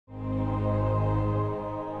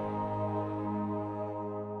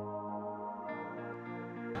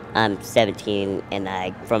I'm 17 and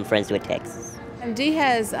I'm from Friendswood, Texas. Dee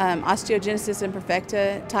has osteogenesis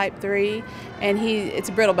imperfecta type 3, and it's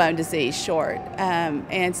a brittle bone disease, short.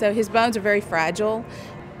 And so his bones are very fragile,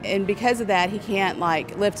 and because of that, he can't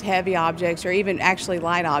like lift heavy objects or even actually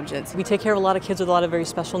light objects. We take care of a lot of kids with a lot of very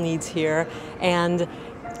special needs here, and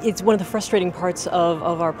it's one of the frustrating parts of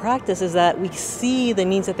our practice is that we see the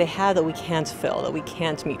needs that they have that we can't fill, that we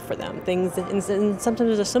can't meet for them. Things, and sometimes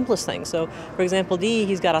they're the simplest things. So, for example, Dee,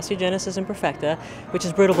 he's got osteogenesis imperfecta, which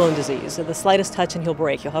is brittle bone disease. So the slightest touch and he'll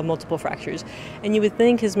break. He'll have multiple fractures. And you would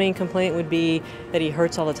think his main complaint would be that he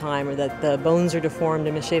hurts all the time or that the bones are deformed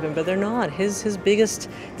and misshapen, but they're not. His biggest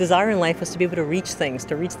desire in life was to be able to reach things,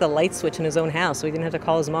 to reach the light switch in his own house, so he didn't have to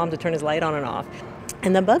call his mom to turn his light on and off.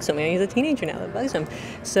 And that bugs him. I mean, he's a teenager now, that bugs him.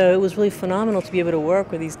 So it was really phenomenal to be able to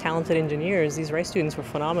work with these talented engineers. These Rice students were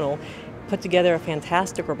phenomenal. Put together a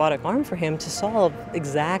fantastic robotic arm for him to solve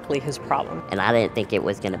exactly his problem. And I didn't think it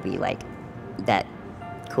was going to be like that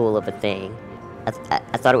cool of a thing.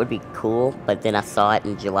 I thought it would be cool, but then I saw it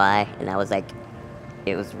in July and I was like,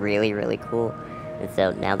 it was really, really cool. And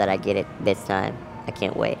so now that I get it this time, I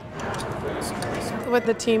can't wait. What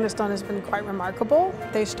the team has done has been quite remarkable.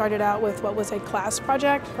 They started out with what was a class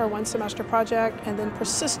project or a one-semester project and then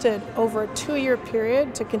persisted over a 2-year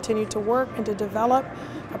period to continue to work and to develop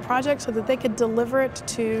a project so that they could deliver it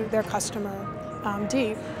to their customer,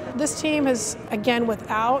 Dee. This team has, again,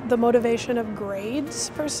 without the motivation of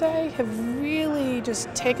grades per se, have really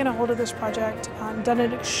just taken a hold of this project, done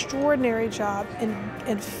an extraordinary job,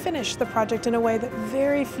 and finished the project in a way that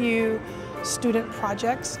very few student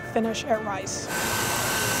projects finish at Rice.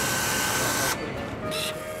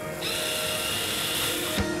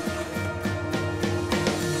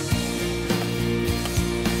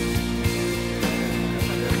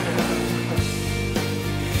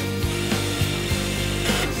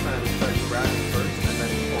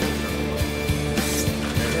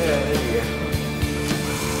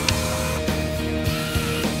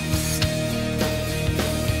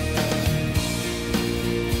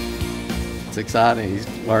 It's exciting. He's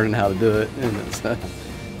learning how to do it, and it's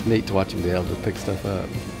neat to watch him be able to pick stuff up.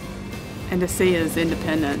 And to see his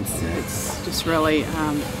independence, it's just really,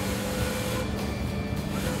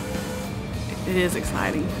 it is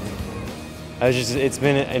exciting. It's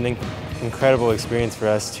been an incredible experience for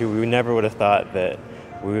us too. We never would have thought that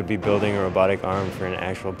we would be building a robotic arm for an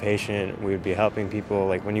actual patient. We would be helping people.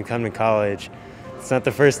 Like when you come to college, it's not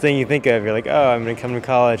the first thing you think of. You're like, oh, I'm going to come to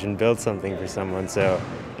college and build something for someone. So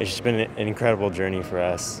it's just been an incredible journey for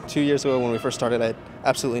us. 2 years ago when we first started, I had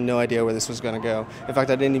absolutely no idea where this was going to go. In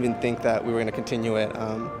fact, I didn't even think that we were going to continue it.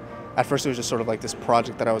 At first it was just sort of like this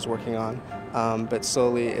project that I was working on, but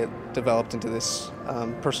slowly it developed into this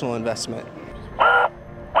personal investment.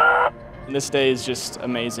 This day is just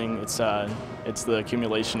amazing. It's the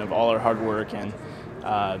accumulation of all our hard work and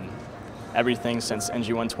everything since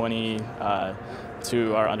NG120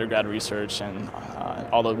 to our undergrad research and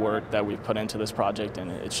all the work that we've put into this project,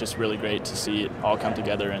 and it's just really great to see it all come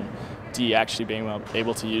together and Dee actually being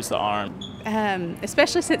able to use the arm.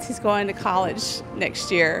 Especially since he's going to college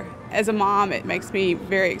next year. As a mom, it makes me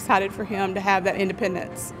very excited for him to have that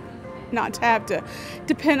independence, not to have to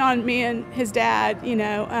depend on me and his dad, you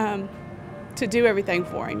know, to do everything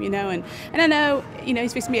for him, you know, and I know, you know,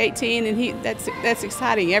 he's supposed to be 18, and that's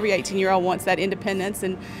exciting. Every 18-year-old wants that independence,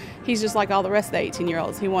 and he's just like all the rest of the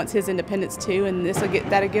 18-year-olds. He wants his independence too, and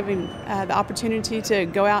that'll give him the opportunity to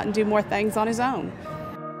go out and do more things on his own.